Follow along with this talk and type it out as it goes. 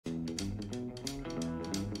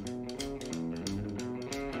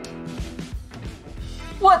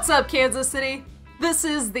What's up, Kansas City? This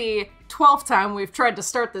is the 12th time we've tried to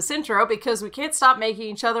start this intro because we can't stop making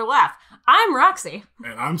each other laugh. I'm Roxy.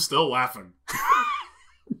 And I'm still laughing.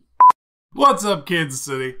 What's up, Kansas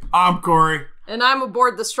City? I'm Corey. And I'm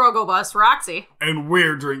aboard the struggle bus, Roxy. And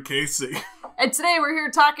we're Drink KC. And today we're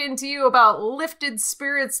here talking to you about Lifted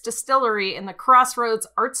Spirits Distillery in the Crossroads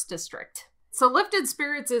Arts District. So Lifted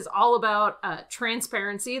Spirits is all about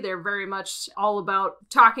transparency. They're very much all about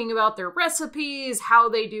talking about their recipes, how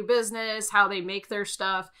they do business, how they make their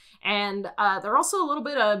stuff. And they're also a little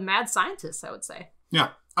bit of mad scientists, I would say. Yeah,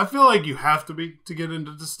 I feel like you have to be to get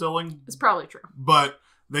into distilling. It's probably true. But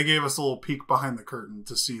they gave us a little peek behind the curtain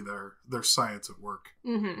to see their science at work.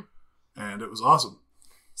 Mm-hmm. And it was awesome.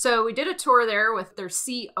 So we did a tour there with their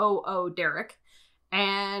COO, Derek.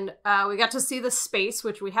 And we got to see the space,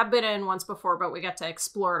 which we have been in once before, but we got to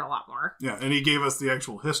explore it a lot more. Yeah, and he gave us the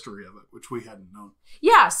actual history of it, which we hadn't known.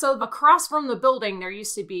 Yeah, so across from the building, there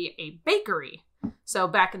used to be a bakery. So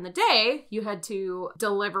back in the day, you had to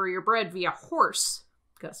deliver your bread via horse,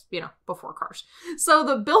 because, before cars. So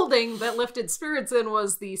the building that Lifted Spirits in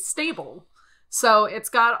was the stable. So it's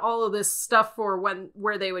got all of this stuff for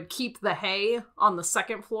where they would keep the hay on the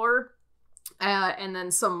second floor. And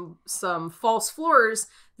then some false floors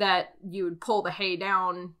that you would pull the hay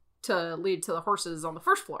down to lead to the horses on the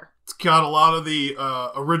first floor. It's got a lot of the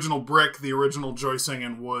original brick, the original joisting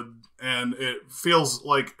and wood, and it feels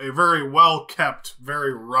like a very well-kept,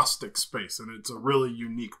 very rustic space, and it's a really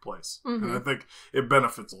unique place. Mm-hmm. And I think it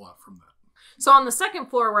benefits a lot from that. So on the second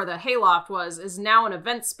floor where the hayloft was is now an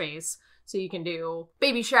event space. So you can do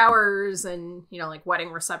baby showers and, like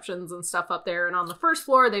wedding receptions and stuff up there. And on the first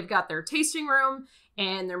floor, they've got their tasting room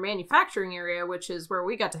and their manufacturing area, which is where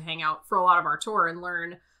we got to hang out for a lot of our tour and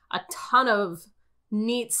learn a ton of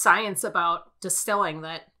neat science about distilling,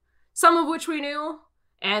 that some of which we knew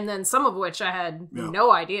and then some of which I had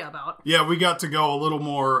no idea about. Yeah, we got to go a little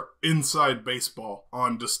more inside baseball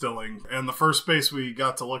on distilling. And the first space we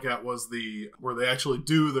got to look at was where they actually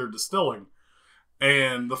do their distilling.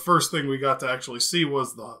 And the first thing we got to actually see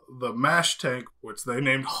was the mash tank, which they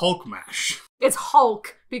named Hulk Mash. It's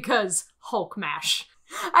Hulk because Hulk Mash.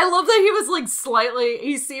 I love that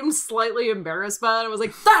he seemed slightly embarrassed by it. I was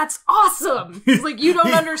like, that's awesome! He's like, you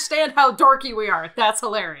don't understand how dorky we are. That's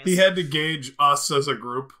hilarious. He had to gauge us as a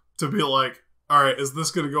group to be like, all right, is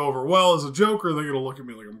this going to go over well as a joke, or are they going to look at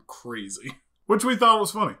me like I'm crazy? Which we thought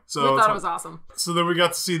was funny. So we thought it was awesome. So then we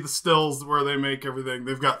got to see the stills where they make everything.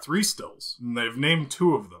 They've got 3 stills, and they've named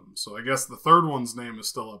 2 of them. So I guess the third one's name is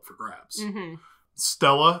still up for grabs. Mm-hmm.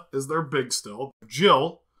 Stella is their big still.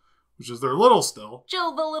 Jill, which is their little still.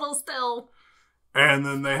 Jill the little still. And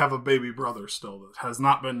then they have a baby brother still that has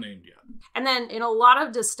not been named yet. And then in a lot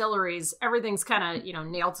of distilleries, everything's kind of,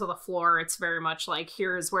 nailed to the floor. It's very much like,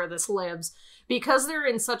 here's where this lives. Because they're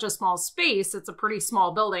in such a small space, it's a pretty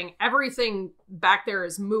small building, everything back there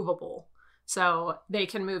is movable. So they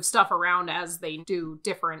can move stuff around as they do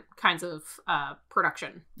different kinds of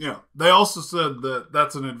production. Yeah. They also said that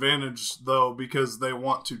that's an advantage, though, because they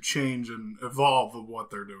want to change and evolve of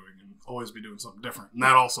what they're doing and always be doing something different. And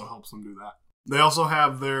that also helps them do that. They also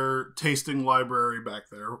have their tasting library back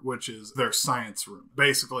there, which is their science room.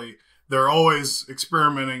 Basically, they're always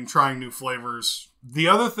experimenting, trying new flavors. The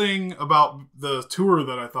other thing about the tour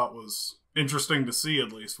that I thought was interesting to see,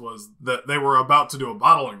 at least, was that they were about to do a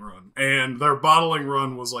bottling run. And their bottling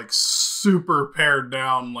run was like super pared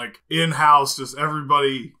down, like in-house, just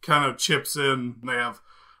everybody kind of chips in. They have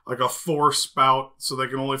like a 4 spout, so they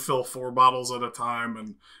can only fill 4 bottles at a time,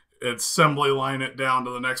 and assembly line it down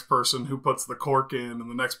to the next person who puts the cork in,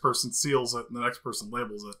 and the next person seals it, and the next person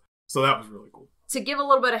labels it. So that was really cool. To give a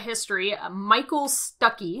little bit of history, Michael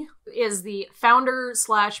Stuckey is the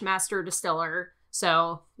founder/master distiller.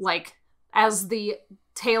 So, as the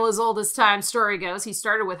tale as old as time story goes, he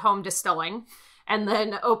started with home distilling and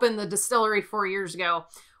then opened the distillery 4 years ago.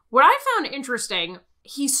 What I found interesting,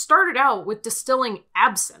 he started out with distilling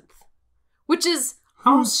absinthe, which is...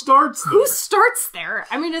 Who starts there? Who starts there?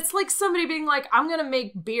 I mean, it's like somebody being like, I'm going to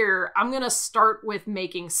make beer. I'm going to start with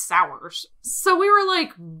making sours. So we were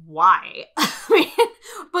like, why?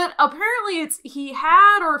 But apparently he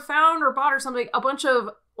had or found or bought or something, a bunch of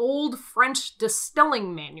old French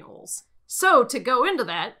distilling manuals. So to go into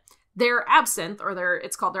that, their absinthe,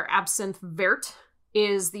 it's called their absinthe vert,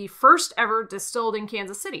 is the first ever distilled in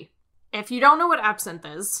Kansas City. If you don't know what absinthe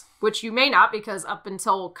is, which you may not because up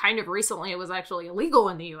until kind of recently it was actually illegal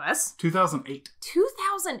in the U.S. 2008.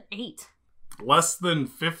 2008. Less than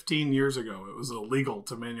 15 years ago, it was illegal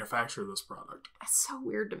to manufacture this product. That's so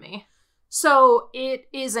weird to me. So it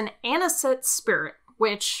is an anisette spirit,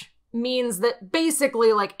 which means that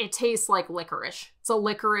basically, like, it tastes like licorice. It's a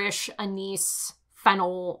licorice, anise,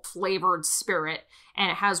 fennel flavored spirit,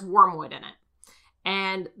 and it has wormwood in it.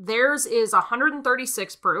 And theirs is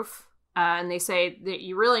 136 proof. And they say that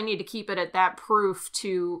you really need to keep it at that proof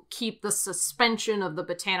to keep the suspension of the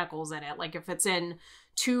botanicals in it. Like, if it's in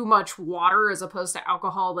too much water as opposed to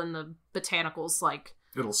alcohol, then the botanicals, like...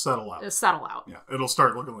 It'll settle out. Yeah, it'll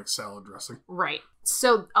start looking like salad dressing. Right.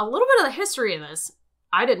 So, a little bit of the history of this.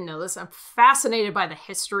 I didn't know this. I'm fascinated by the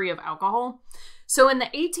history of alcohol. So, in the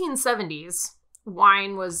 1870s,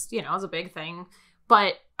 wine was, was a big thing.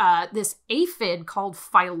 But this aphid called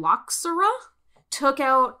phylloxera took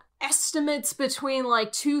out estimates between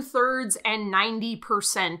like 2/3 and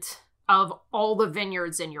 90% of all the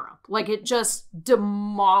vineyards in Europe. Like, it just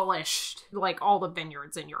demolished like all the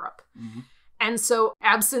vineyards in Europe. Mm-hmm. And so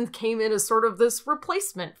absinthe came in as sort of this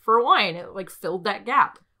replacement for wine. It like filled that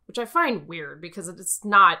gap, which I find weird because it's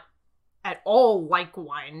not at all like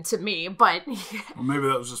wine to me, but... Well, maybe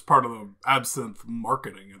that was just part of the absinthe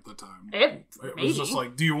marketing at the time. It was just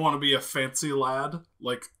like, do you want to be a fancy lad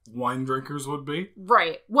like wine drinkers would be?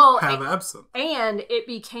 Right. Well, have absinthe. And it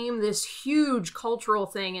became this huge cultural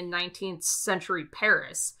thing in 19th century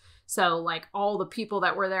Paris. So, like, all the people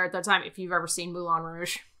that were there at that time, if you've ever seen Moulin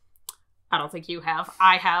Rouge... I don't think you have.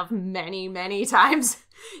 I have many, many times.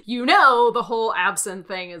 The whole absinthe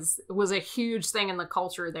thing was a huge thing in the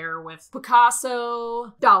culture there with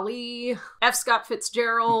Picasso, Dali, F. Scott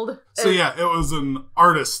Fitzgerald. So yeah, it was an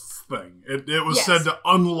artist's thing. It was said to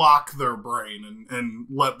unlock their brain and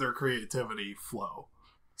let their creativity flow.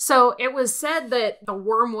 So it was said that the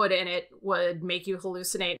wormwood in it would make you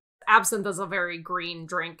hallucinate. Absinthe is a very green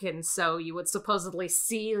drink, and so you would supposedly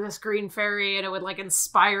see this green fairy and it would like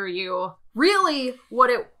inspire you. Really,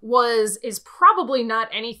 what it was is probably not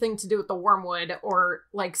anything to do with the wormwood or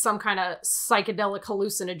like some kind of psychedelic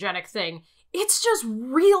hallucinogenic thing. It's just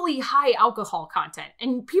really high alcohol content,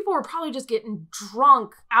 and people were probably just getting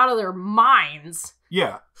drunk out of their minds.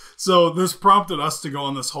 Yeah. So this prompted us to go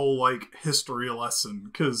on this whole like history lesson,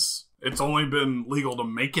 because it's only been legal to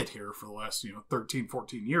make it here for the last, 13,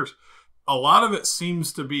 14 years. A lot of it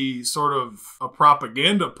seems to be sort of a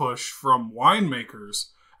propaganda push from winemakers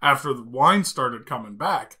after the wine started coming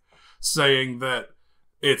back, saying that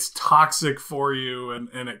it's toxic for you and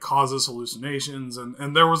it causes hallucinations.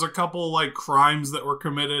 And there was a couple like crimes that were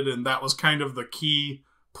committed, and that was kind of the key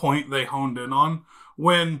point they honed in on.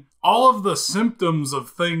 When all of the symptoms of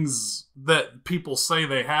things that people say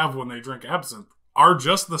they have when they drink absinthe are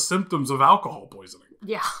just the symptoms of alcohol poisoning.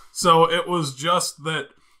 Yeah. So it was just that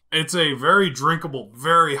it's a very drinkable,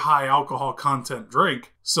 very high alcohol content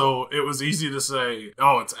drink. So it was easy to say,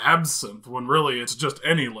 oh, it's absinthe, when really it's just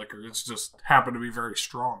any liquor. It's just happened to be very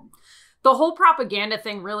strong. The whole propaganda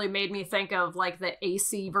thing really made me think of like the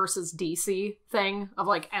AC versus DC thing of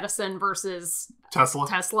like Edison versus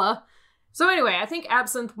Tesla. So anyway, I think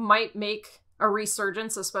absinthe might make a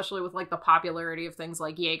resurgence, especially with like the popularity of things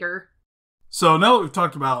like Jaeger. So now that we've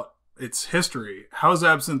talked about its history, how is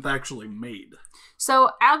absinthe actually made? So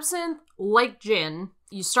absinthe, like gin,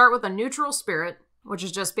 you start with a neutral spirit, which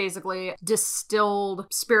is just basically distilled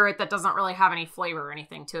spirit that doesn't really have any flavor or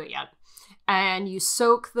anything to it yet. And you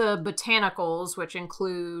soak the botanicals, which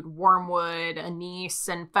include wormwood, anise,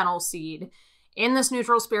 and fennel seed, in this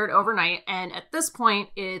neutral spirit overnight. And at this point,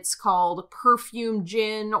 it's called perfume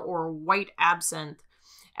gin or white absinthe.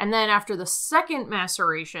 And then after the second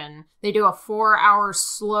maceration, they do a 4-hour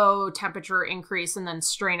slow temperature increase and then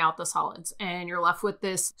strain out the solids. And you're left with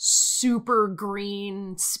this super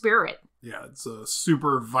green spirit. Yeah, it's a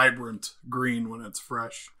super vibrant green when it's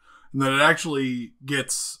fresh. And then it actually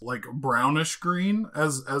gets like brownish green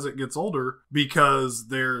as it gets older, because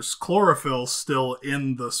there's chlorophyll still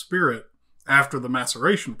in the spirit after the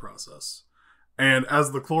maceration process. And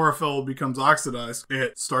as the chlorophyll becomes oxidized,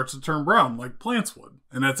 it starts to turn brown like plants would.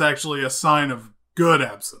 And it's actually a sign of good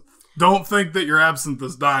absinthe. Don't think that your absinthe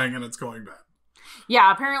is dying and it's going bad.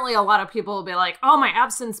 Yeah, apparently a lot of people will be like, oh, my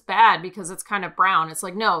absinthe's bad because it's kind of brown. It's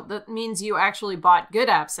like, no, that means you actually bought good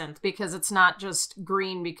absinthe because it's not just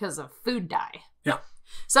green because of food dye. Yeah.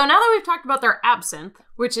 So now that we've talked about their absinthe,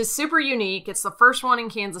 which is super unique, it's the first one in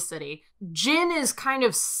Kansas City. Gin is kind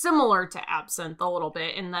of similar to absinthe a little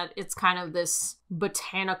bit in that it's kind of this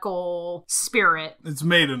botanical spirit. It's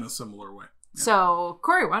made in a similar way. Yeah. So,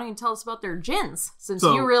 Corey, why don't you tell us about their gins, since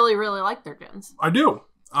you really, really like their gins. I do.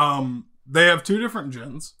 They have 2 different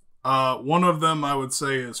gins. One of them I would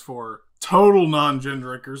say is for total non-gin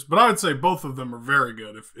drinkers, but I would say both of them are very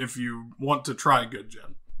good if you want to try good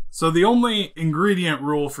gin. So the only ingredient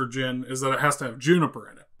rule for gin is that it has to have juniper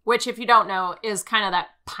in it. Which, if you don't know, is kind of that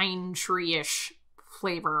pine tree-ish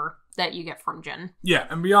flavor that you get from gin. Yeah,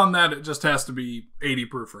 and beyond that, it just has to be 80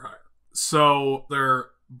 proof or higher. So their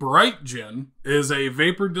bright gin is a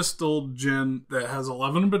vapor-distilled gin that has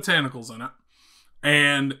 11 botanicals in it.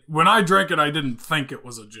 And when I drank it, I didn't think it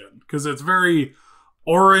was a gin because it's very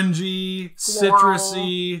orangey,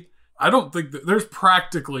 citrusy. I don't think there's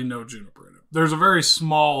practically no juniper in it. There's a very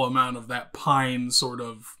small amount of that pine sort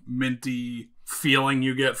of minty feeling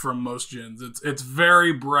you get from most gins. It's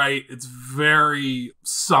very bright. It's very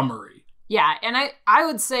summery. Yeah, and I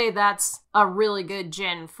would say that's a really good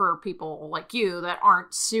gin for people like you that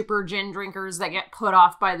aren't super gin drinkers that get put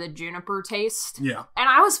off by the juniper taste. Yeah. And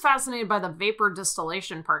I was fascinated by the vapor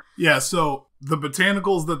distillation part. Yeah, so the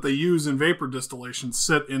botanicals that they use in vapor distillation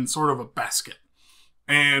sit in sort of a basket.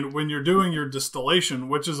 And when you're doing your distillation,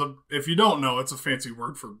 which is, if you don't know, it's a fancy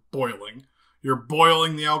word for boiling. You're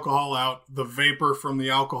boiling the alcohol out. The vapor from the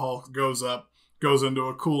alcohol goes up, goes into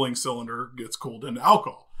a cooling cylinder, gets cooled into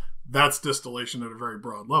alcohol. That's distillation at a very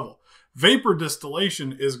broad level. Vapor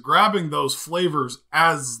distillation is grabbing those flavors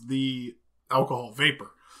as the alcohol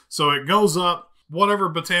vapor. So it goes up, whatever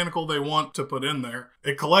botanical they want to put in there,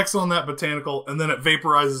 it collects on that botanical, and then it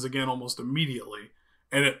vaporizes again almost immediately.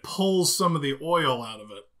 And it pulls some of the oil out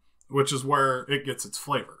of it, which is where it gets its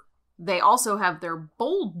flavor. They also have their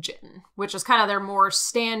bold gin, which is kind of their more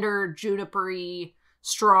standard juniper-y,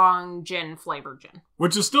 strong gin flavored gin.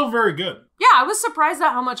 Which is still very good. Yeah, I was surprised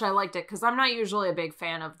at how much I liked it, because I'm not usually a big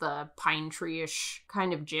fan of the pine tree-ish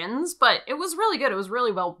kind of gins, but it was really good. It was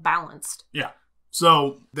really well balanced. Yeah.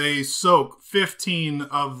 So they soak 15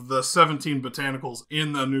 of the 17 botanicals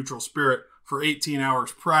in the neutral spirit for 18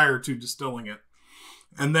 hours prior to distilling it.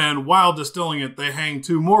 And then while distilling it, they hang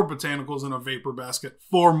 2 more botanicals in a vapor basket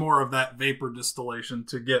for more of that vapor distillation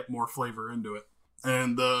to get more flavor into it.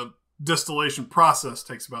 And the distillation process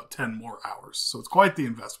takes about 10 more hours. So it's quite the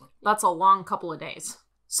investment. That's a long couple of days.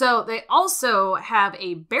 So they also have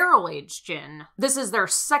a barrel-aged gin. This is their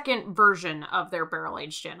second version of their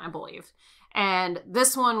barrel-aged gin, I believe. And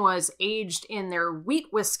this one was aged in their wheat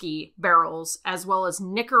whiskey barrels as well as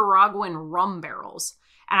Nicaraguan rum barrels.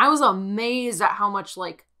 And I was amazed at how much,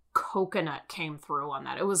 like, coconut came through on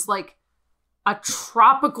that. It was like a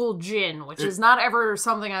tropical gin, which is not ever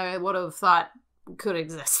something I would have thought could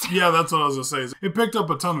exist. Yeah, that's what I was going to say. It picked up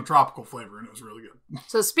a ton of tropical flavor, and it was really good.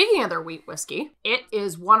 So speaking of their wheat whiskey, it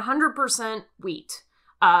is 100% wheat.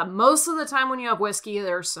 Most of the time when you have whiskey,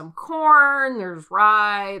 there's some corn, there's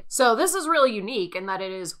rye. So this is really unique in that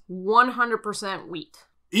it is 100% wheat.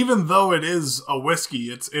 Even though it is a whiskey,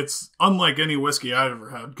 it's unlike any whiskey I've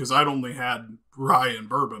ever had, because I'd only had rye and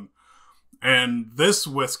bourbon. And this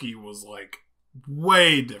whiskey was, like,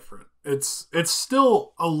 way different. It's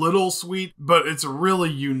still a little sweet, but it's a really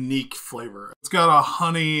unique flavor. It's got a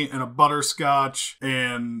honey and a butterscotch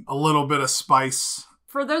and a little bit of spice.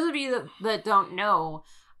 For those of you that don't know,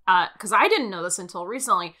 because I didn't know this until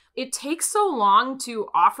recently, it takes so long to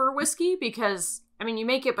offer whiskey because, I mean, you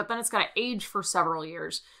make it, but then it's got to age for several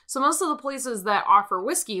years. So most of the places that offer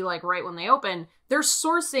whiskey, like right when they open, they're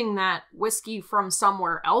sourcing that whiskey from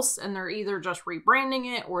somewhere else, and they're either just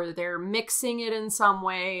rebranding it or they're mixing it in some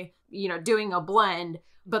way, you know, doing a blend.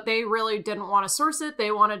 But they really didn't want to source it.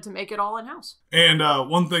 They wanted to make it all in-house. And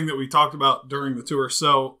one thing that we talked about during the tour,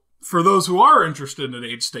 so for those who are interested in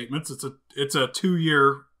age statements, it's a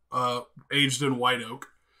 2-year aged in white oak.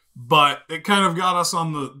 But it kind of got us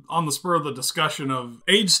on the spur of the discussion of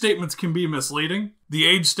age statements can be misleading. The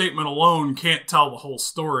age statement alone can't tell the whole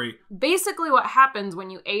story. Basically what happens when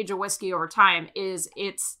you age a whiskey over time is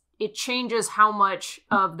it changes how much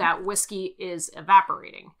of that whiskey is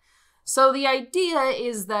evaporating. So the idea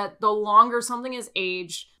is that the longer something is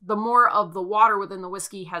aged, the more of the water within the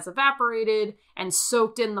whiskey has evaporated and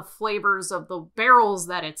soaked in the flavors of the barrels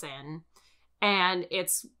that it's in. And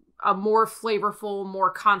it's a more flavorful,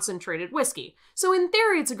 more concentrated whiskey. So in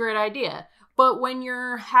theory, it's a great idea. But when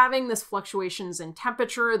you're having this fluctuations in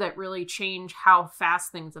temperature that really change how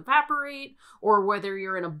fast things evaporate, or whether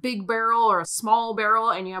you're in a big barrel or a small barrel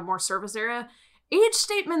and you have more surface area, age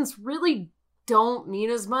statements really don't mean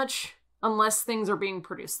as much unless things are being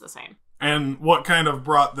produced the same. And what kind of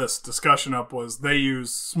brought this discussion up was they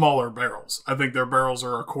use smaller barrels. I think their barrels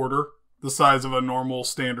are a quarter the size of a normal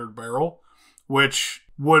standard barrel, which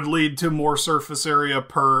would lead to more surface area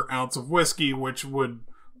per ounce of whiskey, which would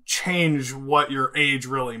change what your age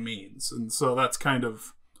really means. And so that's kind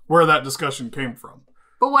of where that discussion came from.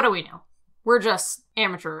 But what do we know? We're just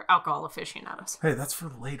amateur alcohol aficionados. Hey, that's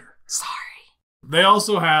for later. Sorry. They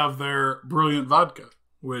also have their brilliant vodka,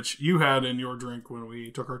 which you had in your drink when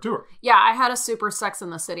we took our tour. Yeah, I had a super Sex in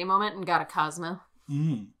the City moment and got a Cosmo.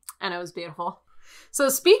 And it was beautiful. So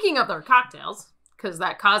speaking of their cocktails, because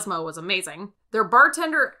that Cosmo was amazing. Their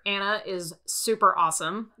bartender, Anna, is super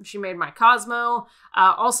awesome. She made my Cosmo.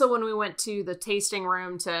 Also, when we went to the tasting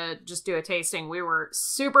room to just do a tasting, we were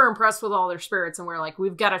super impressed with all their spirits, and we were like,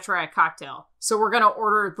 we've got to try a cocktail. So we're going to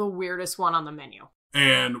order the weirdest one on the menu.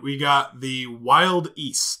 And we got the Wild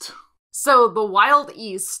East. So the Wild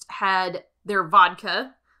East had their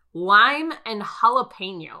vodka, lime, and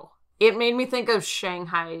jalapeno. It made me think of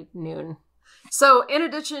Shanghai Noon. So in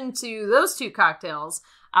addition to those two cocktails,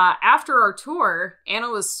 after our tour, Anna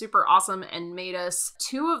was super awesome and made us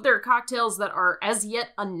two of their cocktails that are as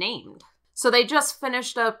yet unnamed. So they just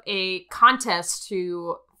finished up a contest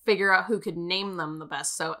to figure out who could name them the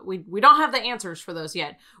best. So we don't have the answers for those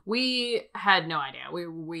yet. We had no idea.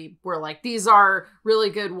 We were like, these are really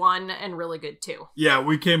good 1 and really good 2. Yeah,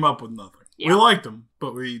 we came up with nothing. Yeah. We liked them,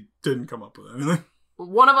 but we didn't come up with anything.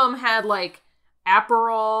 One of them had like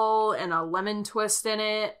Aperol and a lemon twist in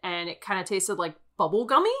it, and it kind of tasted like bubble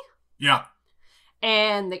gummy. Yeah.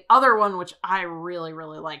 And the other one, which I really,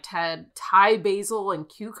 really liked, had Thai basil and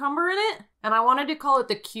cucumber in it. And I wanted to call it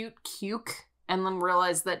the cute cuke, and then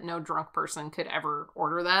realized that no drunk person could ever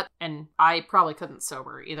order that. And I probably couldn't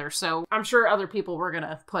sober either. So I'm sure other people were going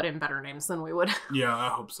to put in better names than we would. Yeah, I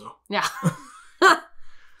hope so. Yeah.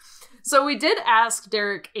 So we did ask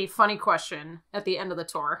Derek a funny question at the end of the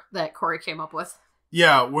tour that Corey came up with.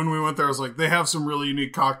 Yeah, when we went there, I was like, they have some really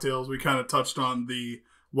unique cocktails. We kind of touched on the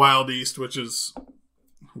Wild East, which is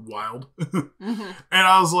wild. Mm-hmm. And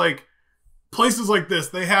I was like, places like this,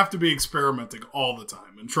 they have to be experimenting all the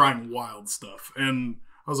time and trying wild stuff. And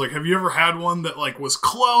I was like, have you ever had one that like was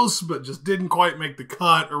close but just didn't quite make the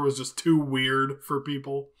cut or was just too weird for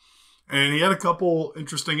people? And he had a couple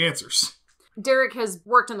interesting answers. Derek has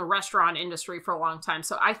worked in the restaurant industry for a long time,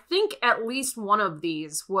 so I think at least one of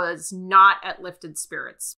these was not at Lifted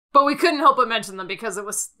Spirits. But we couldn't help but mention them because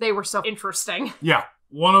they were so interesting. Yeah.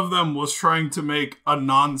 One of them was trying to make a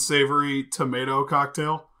non-savory tomato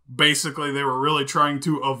cocktail. Basically, they were really trying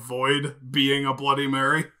to avoid being a Bloody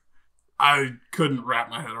Mary. I couldn't wrap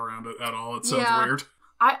my head around it at all. It sounds weird.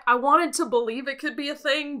 I wanted to believe it could be a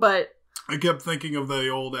thing, but... I kept thinking of the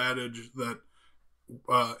old adage that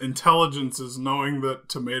intelligence is knowing that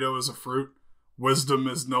tomato is a fruit. Wisdom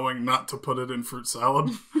is knowing not to put it in fruit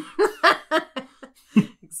salad.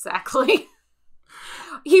 Exactly.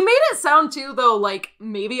 He made it sound too, though, like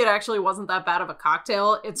maybe it actually wasn't that bad of a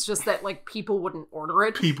cocktail. It's just that like people wouldn't order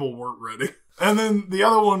it. People weren't ready. And then the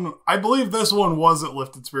other one, I believe this one was at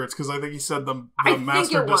Lifted Spirits because I think he said the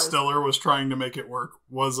master distiller was trying to make it work,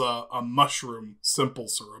 was a mushroom simple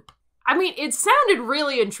syrup. I mean, it sounded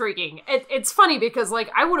really intriguing. It's funny because, like,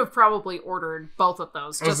 I would have probably ordered both of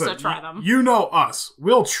those just to try them. You know us.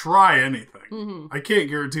 We'll try anything. Mm-hmm. I can't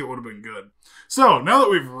guarantee it would have been good. So, now that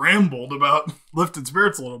we've rambled about Lifted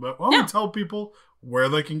Spirits a little bit, why don't we tell people where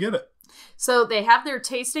they can get it? So, they have their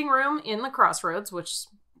tasting room in the Crossroads, which is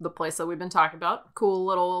the place that we've been talking about. Cool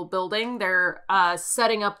little building. They're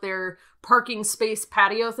setting up their parking space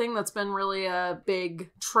patio thing that's been really a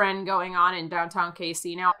big trend going on in downtown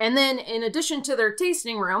KC now. And then in addition to their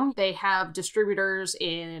tasting room, they have distributors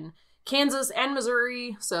in Kansas and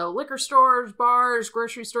Missouri. So liquor stores, bars,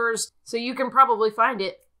 grocery stores. So you can probably find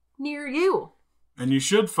it near you. And you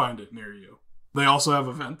should find it near you. They also have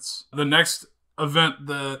events. The next event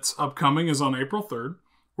that's upcoming is on April 3rd,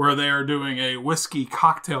 where they are doing a whiskey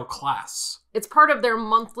cocktail class. It's part of their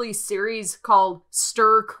monthly series called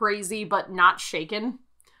Stir Crazy But Not Shaken,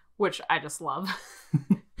 which I just love.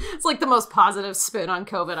 It's like the most positive spin on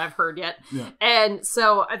COVID I've heard yet. Yeah. And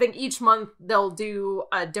so I think each month they'll do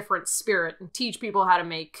a different spirit and teach people how to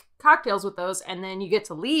make cocktails with those, and then you get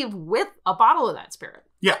to leave with a bottle of that spirit.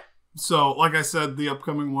 Yeah. So like I said, the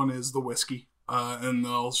upcoming one is the whiskey. And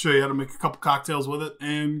they'll show you how to make a couple cocktails with it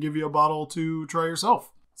and give you a bottle to try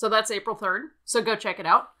yourself. So that's April 3rd. So go check it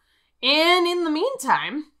out. And in the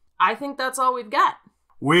meantime, I think that's all we've got.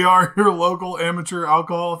 We are your local amateur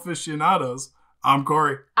alcohol aficionados. I'm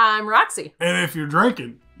Corey. I'm Roxy. And if you're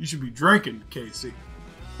drinking, you should be drinking, Casey.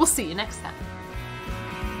 We'll see you next time.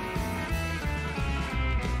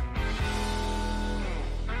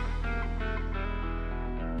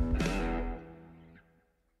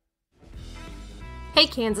 Hey,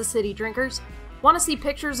 Kansas City drinkers. Want to see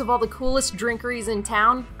pictures of all the coolest drinkeries in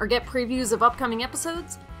town or get previews of upcoming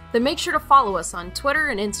episodes? Then make sure to follow us on Twitter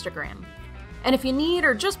and Instagram. And if you need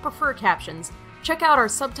or just prefer captions, check out our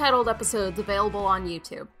subtitled episodes available on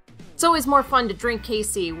YouTube. It's always more fun to drink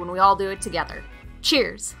KC when we all do it together.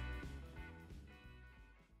 Cheers!